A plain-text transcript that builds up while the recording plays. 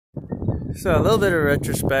So a little bit of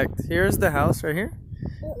retrospect. Here's the house right here.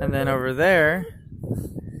 And then over there,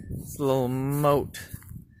 it's a little moat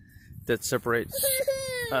that separates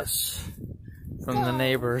us from the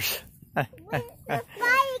neighbors. I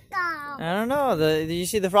don't know. Do you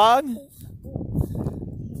see the frog?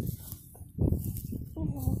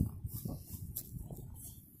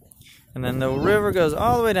 And then the river goes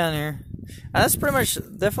all the way down here. And that's pretty much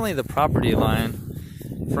definitely the property line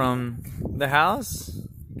from the house.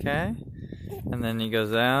 Okay. And then he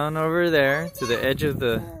goes down over there to the edge of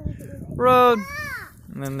the road.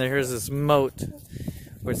 And then there's this moat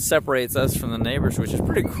which separates us from the neighbors, which is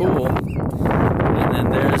pretty cool. And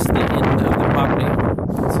then there's the end of the property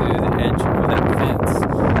to the edge of that fence.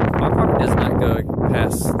 My property does not go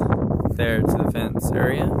past there to the fence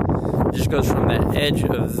area. It just goes from the edge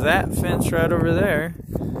of that fence right over there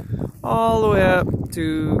all the way up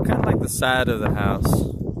to kind of like the side of the house,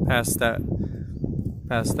 past that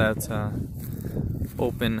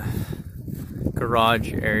open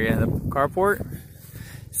garage area, the carport.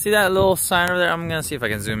 See that little sign over there? I'm gonna see if I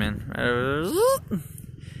can zoom in.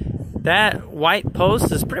 That white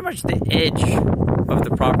post is pretty much the edge of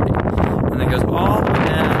the property, and it goes all the way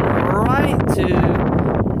down right to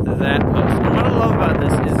that post. And what I love about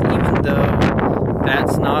this is, even though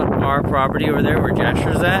that's not our property over there where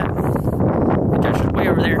Jasher's at, Jasher's way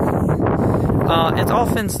over there, it's all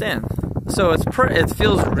fenced in. So it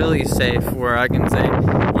feels really safe where I can say,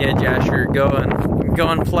 yeah, Jasher, go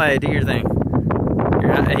and play, do your thing.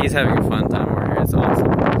 He's having a fun time over here. It's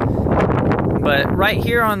awesome. But right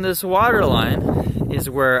here on this water line is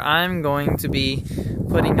where I'm going to be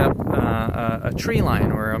putting up a tree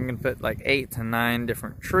line, where I'm going to put like 8 to 9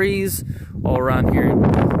 different trees all around here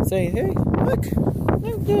and say, hey, look,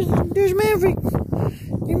 there's Maverick.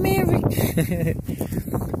 You're Maverick.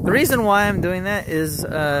 The reason why I'm doing that is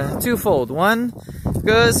twofold. One,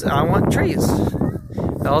 because I want trees.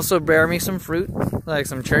 They also bear me some fruit, like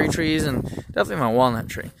some cherry trees and definitely my walnut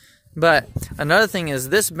tree. But another thing is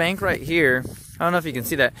this bank right here, I don't know if you can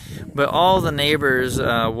see that, but all the neighbors'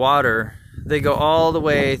 water, they go all the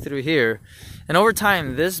way through here. And over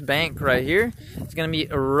time, this bank right here is going to be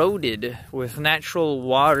eroded with natural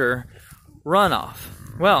water runoff.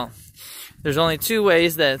 Well, there's only 2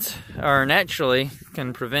 ways that are naturally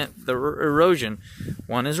can prevent the erosion.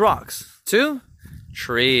 One is rocks. 2,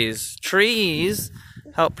 trees. Trees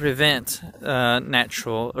help prevent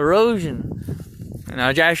natural erosion.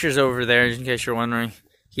 Now Jasher's over there, in case you're wondering.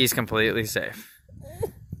 He's completely safe.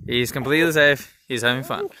 He's completely safe. He's having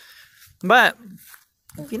fun. But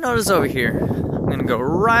if you notice over here, I'm gonna go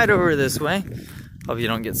right over this way. Hope you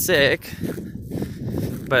don't get sick.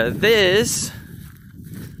 But this,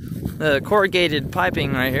 the corrugated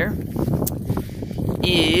piping right here,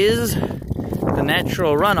 is the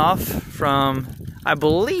natural runoff from, I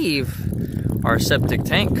believe, our septic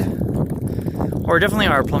tank, or definitely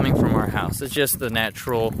our plumbing from our house. It's just the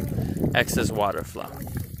natural excess water flow.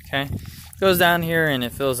 Okay, it goes down here and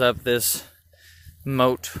it fills up this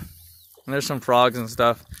moat. And there's some frogs and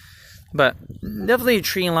stuff, but definitely a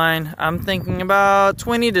tree line. I'm thinking about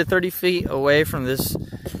 20 to 30 feet away from this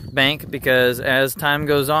bank, because as time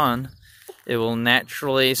goes on, it will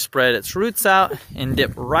naturally spread its roots out and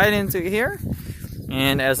dip right into here.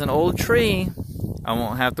 And as an old tree, I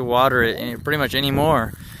won't have to water it pretty much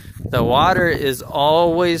anymore. The water is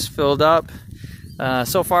always filled up.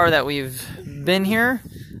 So far that we've been here,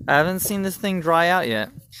 I haven't seen this thing dry out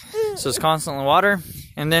yet. So it's constantly water.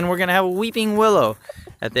 And then we're going to have a weeping willow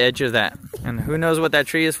at the edge of that. And who knows what that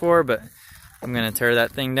tree is for, but I'm going to tear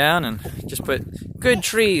that thing down and just put good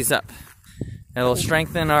trees up. It'll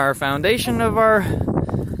strengthen our foundation of our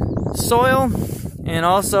soil, and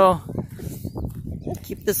also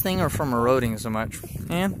keep this thing from eroding so much,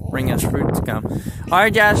 and bring us fruit to come.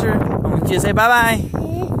 Alright, Jasher, I want you to say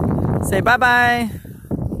bye-bye. Say bye-bye.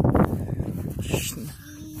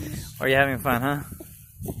 Are you having fun, huh?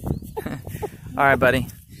 Alright, buddy.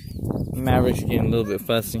 Maverick's getting a little bit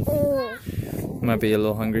fussy. Might be a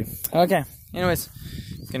little hungry. Okay, anyways,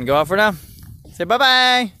 gonna go out for now. Say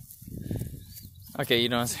bye-bye. Okay, you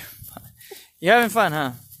don't say bye. You having fun,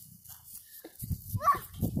 huh?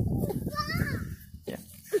 Yeah,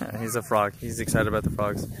 he's a frog. He's excited about the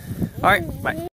frogs. Alright, bye.